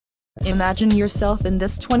Imagine yourself in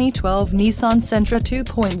this 2012 Nissan Sentra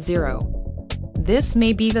 2.0. This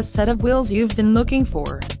may be the set of wheels you've been looking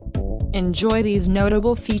for. Enjoy these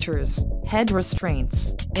notable features: head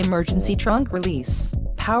restraints, emergency trunk release,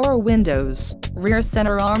 power windows, rear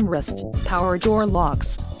center armrest, power door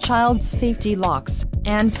locks, child safety locks,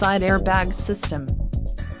 and side airbag system.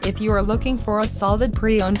 If you are looking for a solid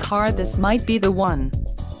pre-owned car, this might be the one.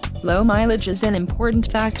 Low mileage is an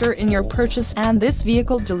important factor in your purchase, and this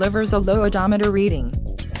vehicle delivers a low odometer reading.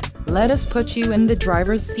 Let us put you in the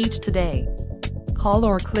driver's seat today. Call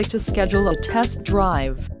or click to schedule a test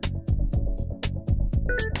drive.